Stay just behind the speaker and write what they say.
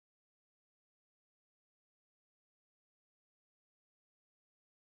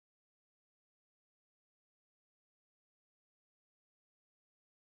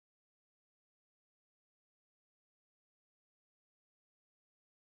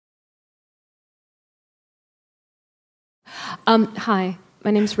Hi,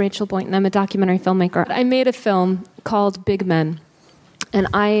 my name's Rachel Boynton. I'm a documentary filmmaker. I made a film called Big Men, and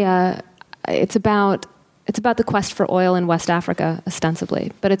it's about the quest for oil in West Africa,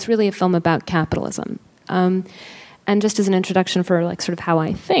 ostensibly, but it's really a film about capitalism. And just as an introduction for sort of how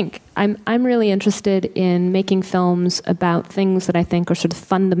I think, I'm really interested in making films about things that I think are sort of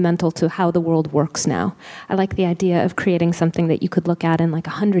fundamental to how the world works now. I like the idea of creating something that you could look at in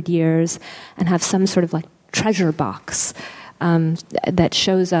 100 years and have some sort of treasure box that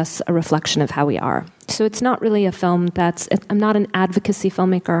shows us a reflection of how we are. So it's not really a film I'm not an advocacy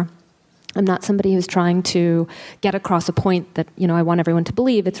filmmaker. I'm not somebody who's trying to get across a point that, I want everyone to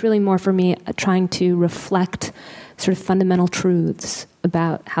believe. It's really more for me trying to reflect sort of fundamental truths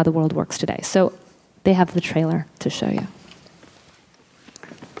about how the world works today. So they have the trailer to show you.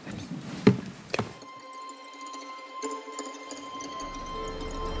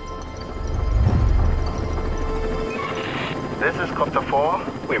 This is Copter 4.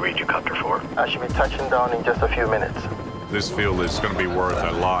 We read you, Copter 4. I should be touching down in just a few minutes. This field is going to be worth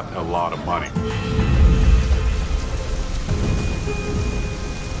a lot of money.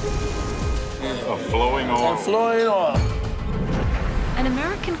 Flowing oil. An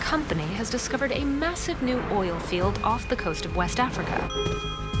American company has discovered a massive new oil field off the coast of West Africa.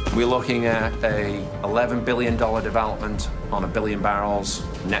 We're looking at a $11 billion development on 1 billion barrels,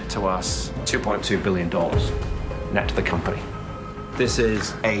 net to us $2.2 billion, net to the company. This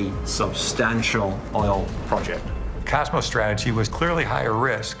is a substantial oil project. Kosmos strategy was clearly higher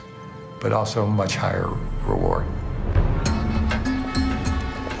risk, but also much higher reward.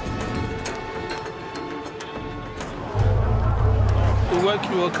 The work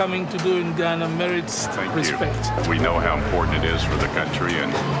you are coming to do in Ghana merits respect. We know how important it is for the country,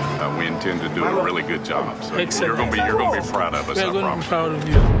 and we intend to do a really good job. So you're going to be proud of us. We're going to be proud of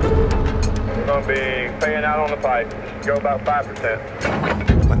you. We're going to be paying out on the pipe. Go about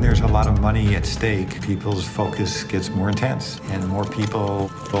 5%. When there's a lot of money at stake, people's focus gets more intense, and more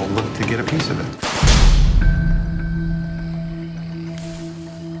people will look to get a piece of it.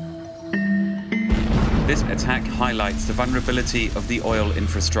 This attack highlights the vulnerability of the oil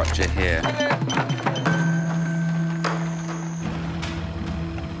infrastructure here.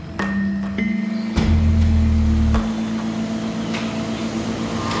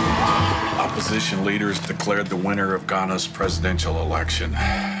 Opposition leaders declared the winner of Ghana's presidential election.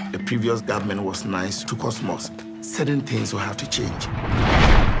 The previous government was nice to Kosmos. Certain things will have to change.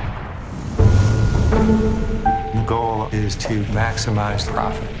 The goal is to maximize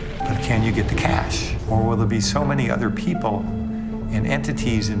profit. But can you get the cash? Or will there be so many other people and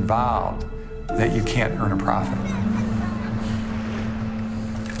entities involved that you can't earn a profit?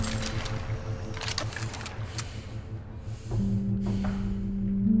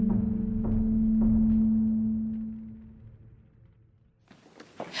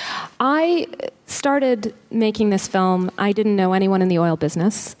 I started making this film. I didn't know anyone in the oil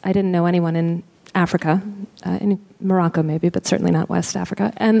business. I didn't know anyone in Africa, in Morocco maybe, but certainly not West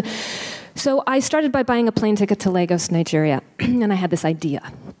Africa. And so I started by buying a plane ticket to Lagos, Nigeria, and I had this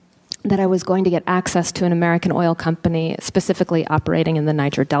idea that I was going to get access to an American oil company specifically operating in the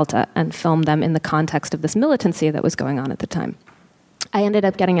Niger Delta and film them in the context of this militancy that was going on at the time. I ended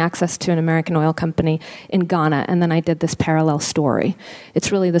up getting access to an American oil company in Ghana, and then I did this parallel story. It's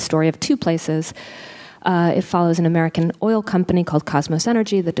really the story of two places. It follows an American oil company called Kosmos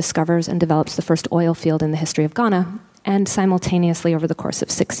Energy that discovers and develops the first oil field in the history of Ghana. And simultaneously, over the course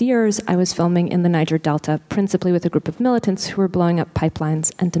of 6 years, I was filming in the Niger Delta, principally with a group of militants who were blowing up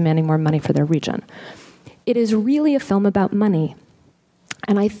pipelines and demanding more money for their region. It is really a film about money.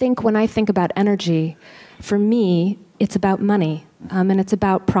 And I think when I think about energy, for me, it's about money, and it's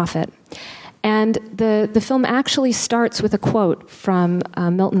about profit. And the film actually starts with a quote from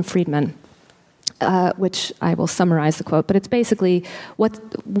Milton Friedman, which I will summarize the quote, but it's basically,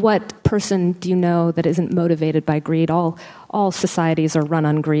 what person do you know that isn't motivated by greed? All societies are run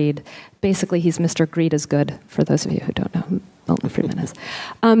on greed. Basically, he's Mr. Greed is Good, for those of you who don't know who Milton Friedman is.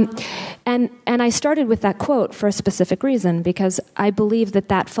 And I started with that quote for a specific reason, because I believe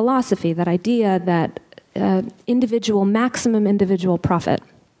that philosophy, that idea that maximum individual profit,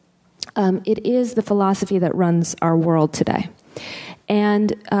 it is the philosophy that runs our world today.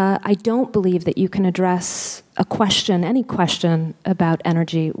 And I don't believe that you can address any question about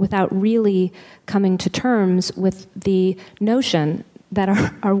energy without really coming to terms with the notion that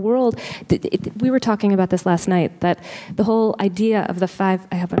our world, we were talking about this last night, that the whole idea of I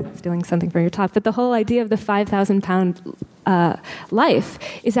hope I'm stealing something from your talk, but the whole idea of the 5,000 pound life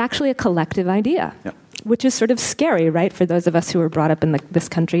is actually a collective idea. Yeah. Which is sort of scary, right, for those of us who were brought up in this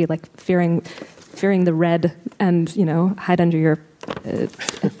country, fearing fearing the red and, hide under your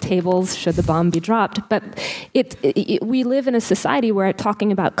tables should the bomb be dropped. But we live in a society where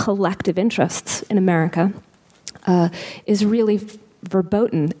talking about collective interests in America is really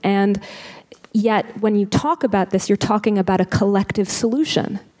verboten. And yet, when you talk about this, you're talking about a collective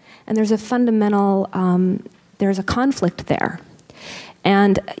solution. And there's a fundamental, there's a conflict there.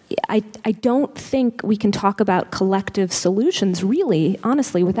 And I don't think we can talk about collective solutions, really,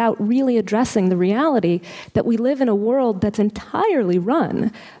 honestly, without really addressing the reality that we live in a world that's entirely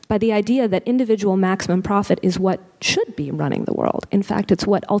run by the idea that individual maximum profit is what should be running the world. In fact, it's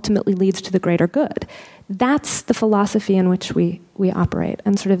what ultimately leads to the greater good. That's the philosophy in which we operate.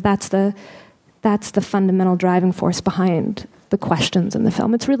 And sort of that's the fundamental driving force behind the questions in the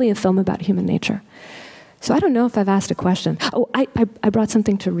film. It's really a film about human nature. So I don't know if I've asked a question. Oh, I brought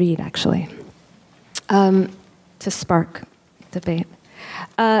something to read, actually, to spark debate.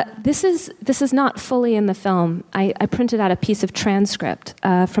 This is not fully in the film. I printed out a piece of transcript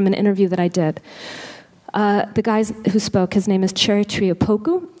from an interview that I did. The guy who spoke, his name is Cherry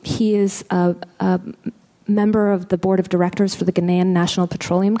Opoku. He is a member of the board of directors for the Ghanaian National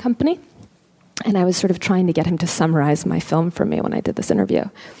Petroleum Company. And I was sort of trying to get him to summarize my film for me when I did this interview.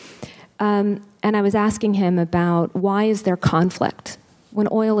 And I was asking him about why is there conflict? When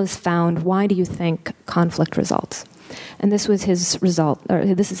oil is found, why do you think conflict results? And this was his result, or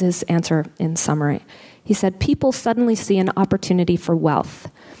this is his answer in summary. He said, people suddenly see an opportunity for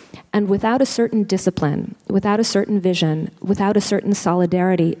wealth. And without a certain discipline, without a certain vision, without a certain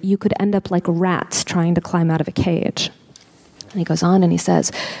solidarity, you could end up like rats trying to climb out of a cage. And he goes on and he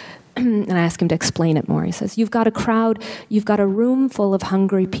says, and I ask him to explain it more. He says, you've got a crowd, you've got a room full of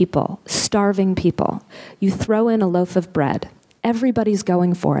hungry people, starving people. You throw in a loaf of bread. Everybody's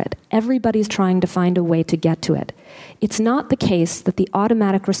going for it. Everybody's trying to find a way to get to it. It's not the case that the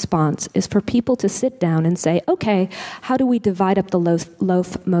automatic response is for people to sit down and say, okay, how do we divide up the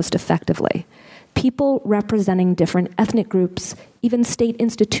loaf most effectively? People representing different ethnic groups, even state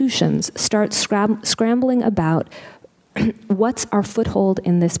institutions, start scrambling about what's our foothold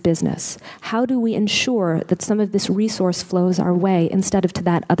in this business? How do we ensure that some of this resource flows our way instead of to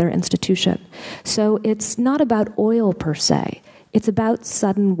that other institution? So it's not about oil per se. It's about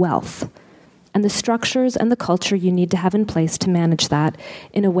sudden wealth and the structures and the culture you need to have in place to manage that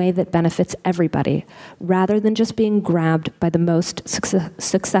in a way that benefits everybody, rather than just being grabbed by the most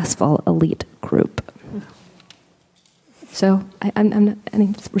successful elite group. So,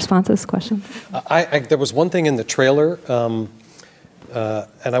 any response to this question? There was one thing in the trailer, and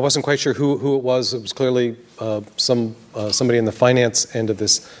I wasn't quite sure who it was. It was clearly somebody in the finance end of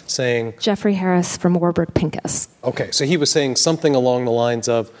this saying... Jeffrey Harris from Warburg Pincus. Okay, so he was saying something along the lines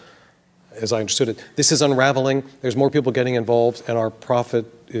of, as I understood it, this is unraveling, there's more people getting involved, and our profit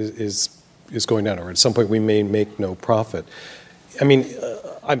is going down, or at some point we may make no profit. I mean,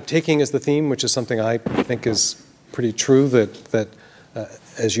 I'm taking as the theme, which is something I think is pretty true, that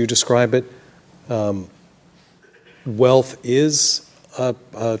as you describe it, wealth is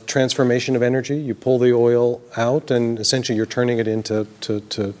a transformation of energy. You pull the oil out, and essentially you're turning it into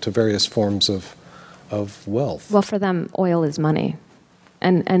to various forms of wealth. Well, for them, oil is money.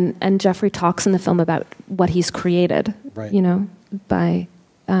 And Jeffrey talks in the film about what he's created, right, by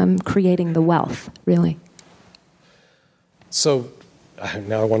creating the wealth, really. So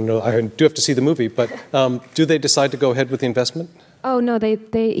now I want to know, I do have to see the movie, but do they decide to go ahead with the investment? Oh, no,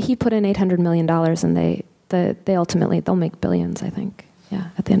 he put in $800 million, and they ultimately, they'll make billions, I think,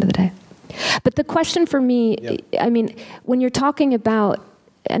 at the end of the day. But the question for me, I mean, when you're talking about,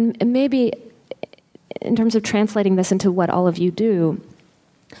 and maybe in terms of translating this into what all of you do,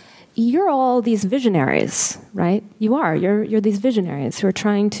 you're all these visionaries, right? You are. You're these visionaries who are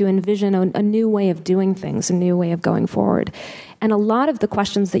trying to envision a new way of doing things, a new way of going forward. And a lot of the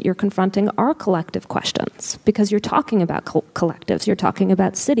questions that you're confronting are collective questions, because you're talking about collectives. You're talking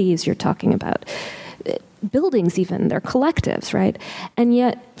about cities. You're talking about buildings even. They're collectives, right? And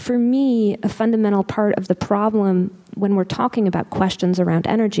yet, for me, a fundamental part of the problem when we're talking about questions around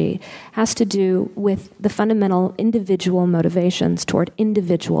energy has to do with the fundamental individual motivations toward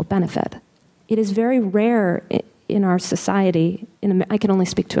individual benefit. It is very rare in our society, I can only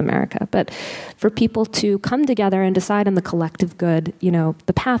speak to America, but for people to come together and decide on the collective good,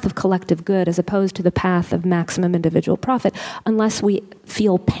 the path of collective good as opposed to the path of maximum individual profit, unless we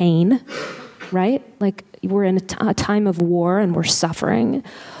feel pain, right? Like we're in a time of war and we're suffering,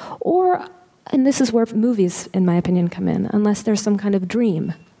 and this is where movies, in my opinion, come in, unless there's some kind of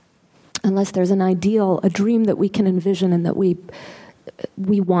dream, unless there's an ideal, a dream that we can envision and that we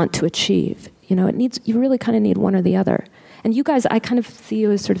want to achieve. You really kind of need one or the other. And you guys, I kind of see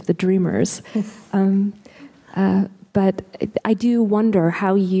you as sort of the dreamers. But I do wonder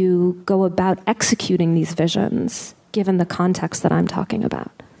how you go about executing these visions, given the context that I'm talking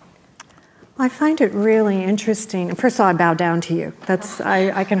about. I find it really interesting. First of all, I bow down to you.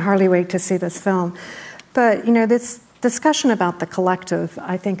 I can hardly wait to see this film. But, this discussion about the collective,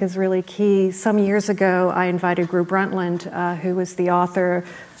 I think, is really key. Some years ago, I invited Gru Brundtland, who was the author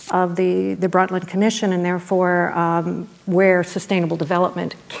of the Brundtland Commission, and therefore where sustainable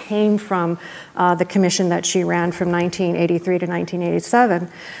development came from, the commission that she ran from 1983 to 1987.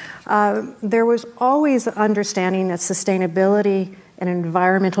 There was always an understanding that sustainability and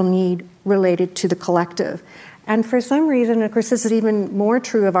environmental need related to the collective. And for some reason, of course, this is even more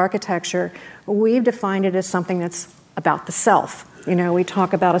true of architecture, we've defined it as something that's about the self. We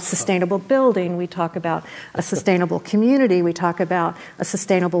talk about a sustainable building, we talk about a sustainable community, we talk about a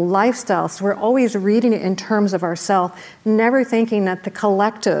sustainable lifestyle. So we're always reading it in terms of ourself, never thinking that the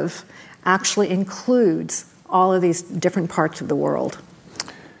collective actually includes all of these different parts of the world.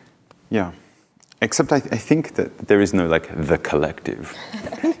 Yeah. Except I think that there is no the collective.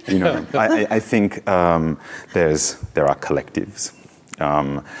 I think there are collectives,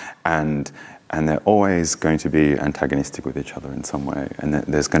 and they're always going to be antagonistic with each other in some way, and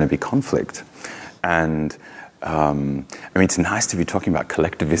there's going to be conflict. And it's nice to be talking about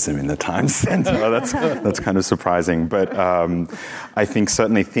collectivism in the Times Center. That's kind of surprising. But I think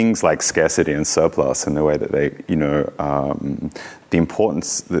certainly things like scarcity and surplus and the way that they, the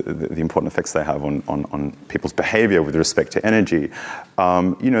important effects they have on people's behavior with respect to energy.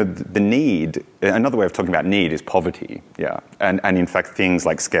 The need, another way of talking about need is poverty, yeah. And in fact, things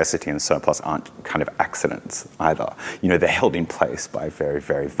like scarcity and surplus aren't kind of accidents either. They're held in place by very,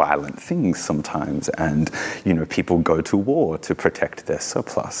 very violent things sometimes. And, people go to war to protect their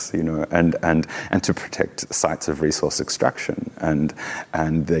surplus, and to protect sites of resource extraction. And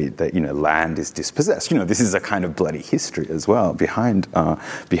land is dispossessed. This is a kind of bloody history as well behind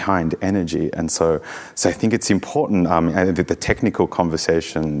energy. And so I think it's important, the technical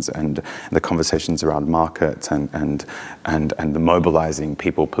conversations and the conversations around markets and the mobilizing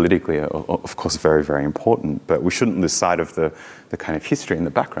people politically are, of course, very, very important. But we shouldn't lose sight of the kind of history in the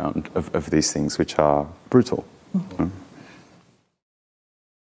background of these things, which are brutal. Mm-hmm.